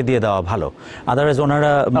নিজে থেকে দিয়ে দেওয়া ভালো। আদারওয়াইজ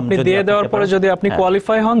ওনারা আপনি দিয়ে দেওয়ার পরে যদি আপনি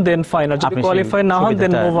কোয়ালিফাই হন দেন ফাইন, আর যদি কোয়ালিফাই না হন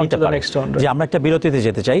দেন move on to the next round. যে আমরা একটা বিরতিতে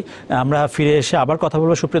যেতে চাই, আমরা ফিরে এসে আবার কথা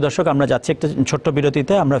বলবো। সুপ্রিয় দর্শক, আমরা যাচ্ছি একটা ছোট্ট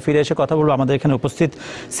বিরতিতে। আমরা ফিরে এসে কথা বলবো আমাদের এখানে উপস্থিত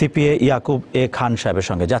সিপিএ ইয়াকুব এ খান সাহেবের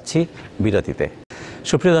সঙ্গে। যাচ্ছি বিরতিতে।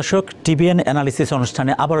 সুপ্রিয় দর্শক, টিবিএন অ্যানালিসিস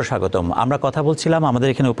অনুষ্ঠানে আবারও স্বাগতম। আমরা কথা বলছিলাম আমাদের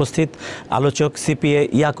এখানে উপস্থিত আলোচক সিপিএ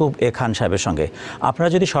ইয়াকুব এ খান সাহেবের সঙ্গে। আপনারা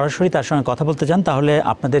যদি সরাসরি তার সঙ্গে কথা বলতে চান তাহলে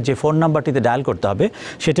আপনাদের যে ফোন নাম্বারটিতে ডায়াল করতে হবে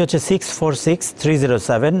সেটি হচ্ছে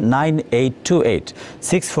 646-307-9828,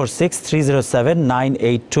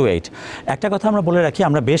 646-307-9828। একটা কথা আমরা বলে রাখি,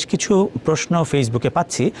 আমরা বেশ কিছু প্রশ্ন ফেসবুকে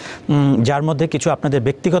পাচ্ছি, যার মধ্যে কিছু আপনাদের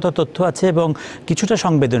ব্যক্তিগত তথ্য আছে এবং কিছুটা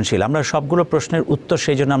সংবেদনশীল। আমরা সবগুলো প্রশ্নের উত্তর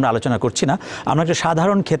সেই জন্য আমরা আলোচনা করছি না, আমরা একটা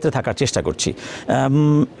সাধারণ ক্ষেত্রে থাকার চেষ্টা করছি।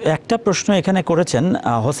 একটা প্রশ্ন এখানে করেছেন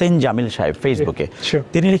হোসেন জামিল সাহেব ফেসবুকে।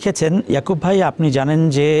 তিনি লিখেছেন, ইয়াকুব ভাই, আপনি জানেন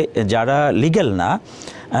যে যারা লিগ্যাল না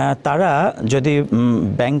তারা যদি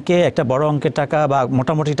ব্যাংকে একটা বড় অঙ্কের টাকা বা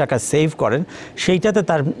মোটামুটি টাকা সেভ করেন, সেইটাতে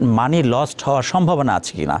তার মানি লস্ট হওয়ার সম্ভাবনা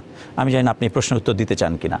আছে কিনা? আমি জানি না আপনি প্রশ্নের উত্তর দিতে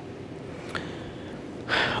চান কিনা।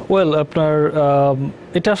 ওয়েল, আপনার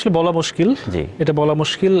এটা আসলে বলা মুশকিল। এটা বলা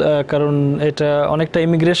মুশকিল কারণ এটা অনেকটা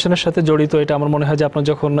ইমিগ্রেশনের সাথে জড়িত। এটা আমার মনে হয় যে আপনার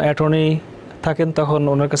যখন অ্যাটর্নি থাকেন তখন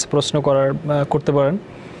ওনার কাছে প্রশ্ন করতে পারেন।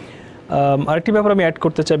 আরেকটি ব্যাপার আমি অ্যাড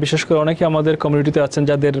করতে চাই, বিশেষ করে অনেকে আমাদের কমিউনিটিতে আছেন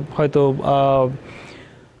যাদের হয়তো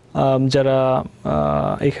যারা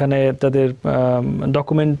এখানে তাদের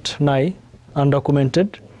ডকুমেন্ট নাই, আনডকুমেন্টেড।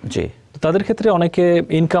 জি, তাদের ক্ষেত্রে অনেকে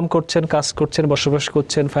ইনকাম করছেন, কাজ করছেন, বসবাস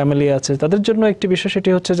করছেন, ফ্যামিলি আছে। তাদের জন্য একটি বিষয় সেটি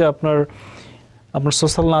হচ্ছে যে আপনার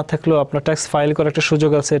সোশ্যাল না থাকলেও আপনার ট্যাক্স ফাইল করার একটা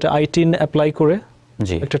সুযোগ আছে। এটা আইটিন অ্যাপ্লাই করে,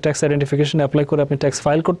 একটা ট্যাক্স আইডেন্টিফিকেশন অ্যাপ্লাই করে আপনি ট্যাক্স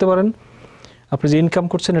ফাইল করতে পারেন। আপনি যে ইনকাম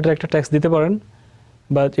করছেন এটা একটা ট্যাক্স দিতে পারেন।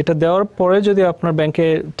 বা এটা দেওয়ার পরে যদি আপনার ব্যাংকে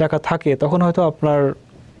টাকা থাকে তখন হয়তো আপনার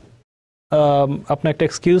একটা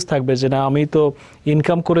এক্সকিউজ থাকবে যে না, আমি তো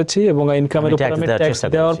ইনকাম করেছি এবং ইনকামের উপর আমি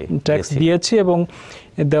ট্যাক্স দিয়েছি এবং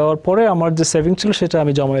দেওয়ার পরে আমার যে সেভিং ছিল সেটা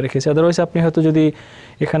আমি জমায় রেখেছি। আদারওয়াইজ আপনি হয়তো যদি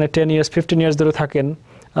এখানে 10 years 15 years ধরে থাকেন,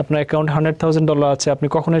 আপনার অ্যাকাউন্ট $100,000 আছে, আপনি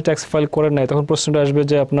কখনোই ট্যাক্স ফাইল করেন নাই, তখন প্রশ্নটা আসবে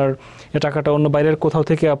যে আপনার এই টাকাটা অন্য বাইরের কোথাও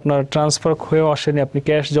থেকে আপনার ট্রান্সফার হয়েও আসেনি, আপনি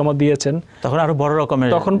ক্যাশ জমা দিয়েছেন, তখন আরো বড় রকমের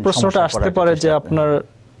তখন প্রশ্নটা আসতে পারে যে আপনার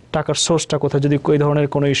টাকার সোর্সটা কোথায়, যদি ওই ধরনের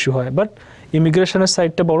কোনো ইস্যু হয়। বাট ইমিগ্রেশনের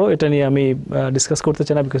সাইডটা বড়, এটা নিয়ে আমি ডিসকাস করতে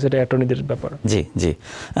চাই না, বিকজ এটা অ্যাটর্নিদের ব্যাপার। জি জি,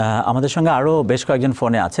 আমাদের সঙ্গে আরও বেশ কয়েকজন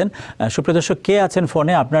ফোনে আছেন। সুপ্রিয় দর্শক, কে আছেন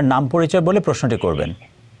ফোনে? আপনার নাম পরিচয় বলে প্রশ্নটি করবেন।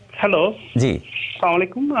 হ্যালো, জি, আসসালামু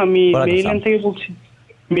আলাইকুম। আমি মেরিল্যান্ড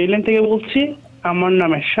থেকে বলছি। আমার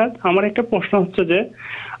নাম এরশাদ। আমার একটা প্রশ্ন হচ্ছে যে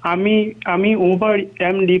আমি উবার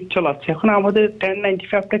লিফট চালাচ্ছি। এখন আমাদের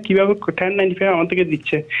 1095টা কিভাবে 1095 আমাদেরকে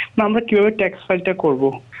দিচ্ছে, আমরা কিভাবে ট্যাক্স ফাইলটা করব?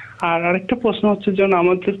 আর আরেকটা প্রশ্ন হচ্ছে যখন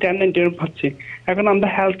আমাদের 1095 পাচ্ছি, এখন আমরা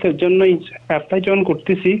হেলথের জন্য অ্যাপ্লাই যখন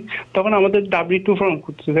করতেছি তখন আমাদের W2 ফর্ম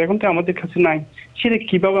করতেছে, এখন তো আমাদের কাছে নাই, সেটা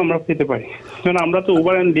কিভাবে আমরা পেতে পারি? কারণ আমরা তো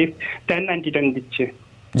উবার অ্যান্ড লিফট 1099 দিচ্ছে।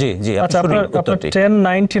 জি জি, আচ্ছা, আপনার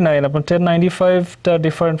 1099, আপনার 1095টা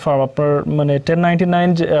ডিফারেন্ট ফর্ম। আপনার মানে 1099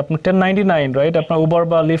 যে আপনার 1099 রাইট, আপনার উবার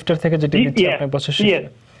বা লিফটের থেকে যেটা দিচ্ছে আপনার বছর শেষে।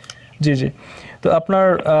 জি জি। তো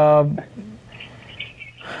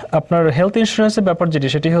আপনার হেলথ ইন্স্যুরেন্সের ব্যাপার যেটি,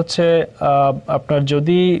 সেটি হচ্ছে আপনার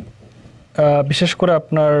যদি বিশেষ করে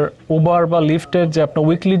আপনার উবার বা লিফটের যে আপনার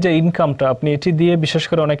উইকলি যে ইনকামটা, আপনি এটি দিয়ে বিশেষ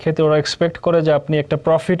করে অনেক ক্ষেত্রে ওরা এক্সপেক্ট করে যে আপনি একটা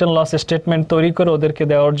প্রফিট অ্যান্ড লস স্টেটমেন্ট তৈরি করে ওদেরকে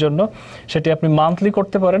দেওয়ার জন্য, সেটি আপনি মান্থলি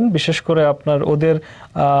করতে পারেন। বিশেষ করে আপনার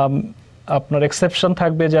এক্সেপশন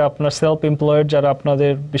থাকবে যে আপনার সেলফ এমপ্লয়েড যারা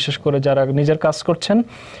আপনাদের বিশেষ করে যারা নিজের কাজ করছেন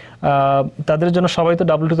তাদের জন্য, সবাই তো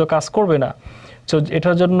W2 তো কাজ করবে না। তো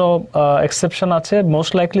এটার জন্য এক্সেপশন আছে।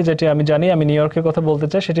 মোস্ট লাইকলি যেটি আমি জানি, আমি নিউ ইয়র্কের কথা বলতে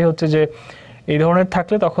চাই, সেটি হচ্ছে যে এই ধরনের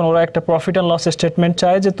থাকলে তখন ওরা একটা প্রফিট অ্যান্ড লস স্টেটমেন্ট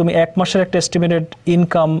চায় যে তুমি এক মাসের একটা এস্টিমেটেড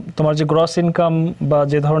ইনকাম, তোমার যে গ্রস ইনকাম বা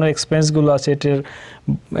যে ধরনের এক্সপেন্সগুলো আছে এটার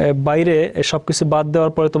বাইরে সব কিছু বাদ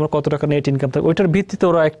দেওয়ার পরে তোমার কত টাকা নেট ইনকাম থাকে, ওইটার ভিত্তিতে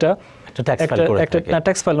ওরা একটা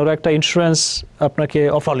ট্যাক্স ফাইল, ওরা একটা ইন্স্যুরেন্স আপনাকে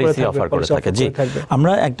অফার করে থাকে। জি,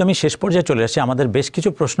 আমরা একদমই শেষ পর্যায়ে চলে আসছি। আমাদের বেশ কিছু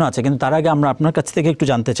প্রশ্ন আছে, কিন্তু তার আগে আমরা আপনার কাছ থেকে একটু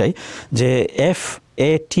জানতে চাই যে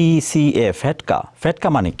FATCA, ফ্যাটকা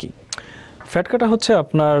মানে কি? ফ্যাটকাটা হচ্ছে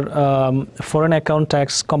আপনার foreign account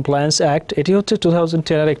tax compliance act. এটি হচ্ছে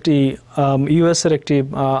 2010-এর একটি ইউএসের একটি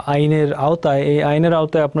আইনের আওতায়। এই আইনের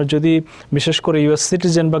আওতায় আপনার যদি বিশেষ করে ইউএস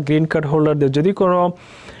সিটিজেন বা গ্রিন কার্ড হোল্ডারদের যদি কোনো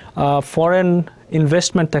ফরেন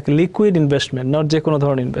ইনভেস্টমেন্ট থাকে, লিকুইড ইনভেস্টমেন্ট, নট যে কোনো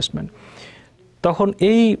ধরনের ইনভেস্টমেন্ট, তখন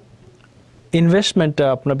এই ইনভেস্টমেন্টটা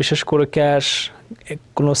আপনার বিশেষ করে ক্যাশ,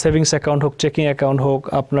 কোনো সেভিংস অ্যাকাউন্ট হোক, চেকিং অ্যাকাউন্ট হোক,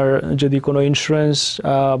 আপনার যদি কোনো ইন্স্যুরেন্স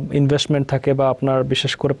ইনভেস্টমেন্ট থাকে, বা আপনার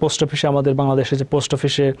বিশেষ করে পোস্ট অফিসে, আমাদের বাংলাদেশে যে পোস্ট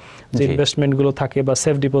অফিসে যে ইনভেস্টমেন্টগুলো থাকে, বা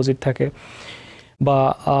সেফ ডিপোজিট থাকে, বা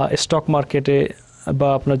স্টক মার্কেটে, বা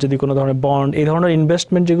আপনার যদি কোনো ধরনের বন্ড, এই ধরনের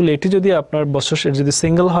ইনভেস্টমেন্ট যেগুলো, এটি যদি আপনার বছর যদি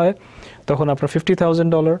সিঙ্গেল হয় তখন আপনার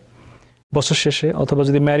 $50,000 বছর শেষে, অথবা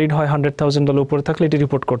যদি ম্যারিড হয় $100,000 উপরে থাকলে এটি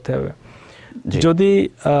রিপোর্ট করতে হবে। যদি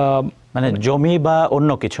মানে জমি বা অন্য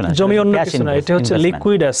কিছু না, জমি অন্য কিছু না, এটা হচ্ছে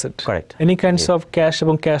liquid asset, any kinds of cash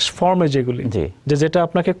এবং ক্যাশ ফর্মে যেগুলি, যেটা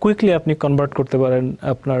আপনাকে কুইকলি আপনি কনভার্ট করতে পারেন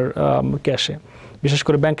আপনার ক্যাশে, বিশেষ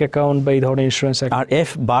করে ব্যাংক অ্যাকাউন্ট বা এই ধরনের ইন্স্যুরেন্স। আর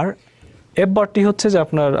F-বারটি হচ্ছে যে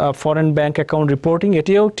আপনার ফরেন ব্যাংক অ্যাকাউন্ট রিপোর্টিং।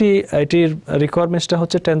 এটির রিকোয়ারমেন্টসটা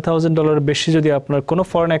হচ্ছে $10,000 বেশি যদি আপনার কোনো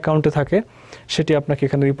ফরেন অ্যাকাউন্টে থাকে, সেটি আপনাকে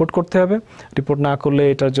এখানে রিপোর্ট করতে হবে। রিপোর্ট না করলে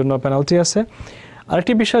এটার জন্য পেনাল্টি আছে।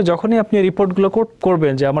 আরেকটি বিষয়, যখনই আপনি রিপোর্টগুলো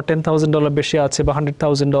করবেন যে আমার $10,000 বেশি আছে বা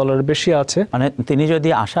 $100,000 বেশি আছে, মানে তিনি যদি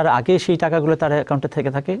আসার আগে সেই টাকাগুলো তার অ্যাকাউন্টে থেকে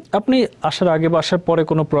থাকে, আপনি আসার আগে বা আসার পরে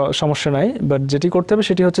কোনো সমস্যা নাই, বাট যেটি করতে হবে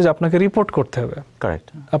সেটি হচ্ছে যে আপনাকে রিপোর্ট করতে হবে। কারেক্ট,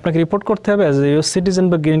 আপনাকে রিপোর্ট করতে হবে অ্যাজ এ ইউএস সিটিজেন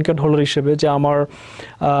বা গ্রিন কার্ড হোল্ডার হিসেবে যে আমার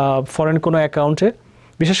ফরেন কোনো অ্যাকাউন্টে,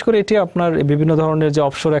 বিশেষ করে এটি আপনার বিভিন্ন ধরনের যে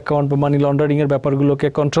অফশোর অ্যাকাউন্ট বা মানি লন্ডারিংয়ের ব্যাপারগুলোকে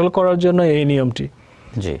কন্ট্রোল করার জন্য এই নিয়মটি।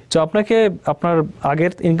 জি, তো আপনাকে আপনার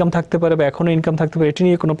আগের ইনকাম থাকতে পারে বা এখনো ইনকাম থাকতে পারে, এটি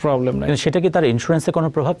নিয়ে কোনো প্রবলেম নাই। সেটা কি তার ইন্স্যুরেন্সে কোনো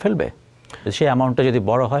প্রভাব ফেলবে সেই অ্যামাউন্টটা যদি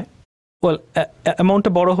বড় হয়? ওয়েল,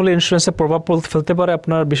 অ্যামাউন্টটা বড় হলে ইন্স্যুরেন্সে প্রভাব ফেলতে পারে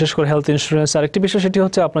আপনার, বিশেষ করে হেলথ ইন্স্যুরেন্স। আরেকটি বিষয় সেটি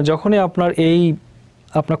হচ্ছে আপনার যখনই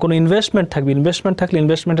আপনার কোনো ইনভেস্টমেন্ট থাকলে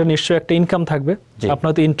ইনভেস্টমেন্টের নিশ্চয়ই একটা ইনকাম থাকবে,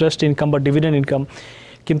 আপনার তো ইন্টারেস্ট ইনকাম বা ডিভিডেন্ড ইনকাম,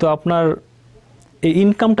 কিন্তু আপনার এই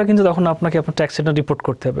ইনকামটা কিন্তু তখন আপনাকে আপনার ট্যাক্স রিটার্ন রিপোর্ট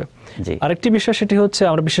করতে হবে। আরেকটি বিষয় সেটি হচ্ছে,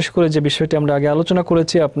 আমরা বিশেষ করে যে বিষয়টি আমরা আগে আলোচনা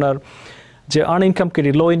করেছি, আপনার যে earn income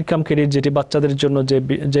credit, low income credit, যেটি বাচ্চাদের জন্য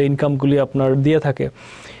যে ইনকামগুলি আপনার দিয়ে থাকে,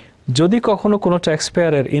 যদি কখনো কোনো ট্যাক্স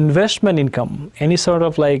পেয়ারের investment income, any sort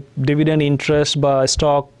of like dividend, interest বা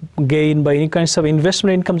স্টক গেইন বা any kinds of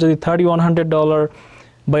investment income যদি $3,100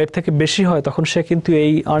 বা এর থেকে বেশি হয়, তখন সে কিন্তু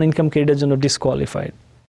এই আর্ন ইনকাম ক্রেডিটের জন্য ডিসকোয়ালিফাইড।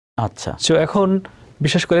 আচ্ছা, সো এখন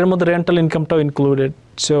বিশেষ করে এর মধ্যে রেন্টাল ইনকামটাও ইনক্লুডেড।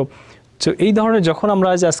 সো এই ধরনের যখন আমরা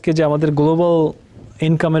আজকে যে আমাদের গ্লোবাল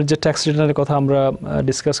ইনকামের যে ট্যাক্স রিটার্নের কথা আমরা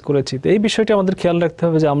ডিসকাস করেছি, তো এই বিষয়টি আমাদের খেয়াল রাখতে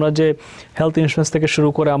হবে যে আমরা যে হেলথ ইন্স্যুরেন্স থেকে শুরু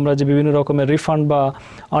করে আমরা যে বিভিন্ন রকমের রিফান্ড বা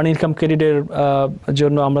আর্ন ইনকাম ক্রেডিটের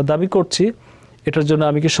জন্য আমরা দাবি করছি, এটার জন্য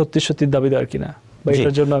আমি কি সত্যি দাবিদার কিনা। বা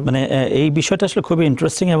এটার জন্য মানে এই বিষয়টা আসলে খুবই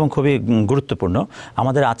ইন্টারেস্টিং এবং খুবই গুরুত্বপূর্ণ।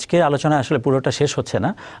 আমাদের আজকের আলোচনা আসলে পুরোটা শেষ হচ্ছে না,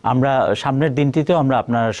 আমরা সামনের দিনটিতেও আমরা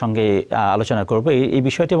আপনার সঙ্গে আলোচনা করব এই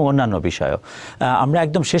বিষয়টি এবং অন্যান্য বিষয়ও। আমরা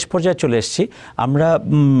একদম শেষ পর্যায়ে চলে এসেছি। আমরা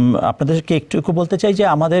আপনাদেরকে একটু বলতে চাই যে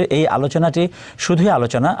আমাদের এই আলোচনাটি শুধুই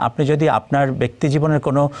আলোচনা। আপনি যদি আপনার ব্যক্তি জীবনের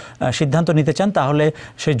কোনো সিদ্ধান্ত নিতে চান তাহলে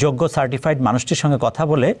সেই যোগ্য সার্টিফাইড মানুষটির সঙ্গে কথা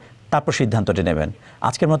বলে তারপর সিদ্ধান্তটি নেবেন।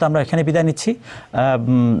 আজকের মতো আমরা এখানে বিদায় নিচ্ছি।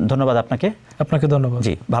 ধন্যবাদ আপনাকে। আপনাকে ধন্যবাদ।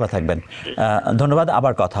 জি, ভালো থাকবেন। ধন্যবাদ,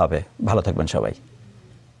 আবার কথা হবে। ভালো থাকবেন সবাই।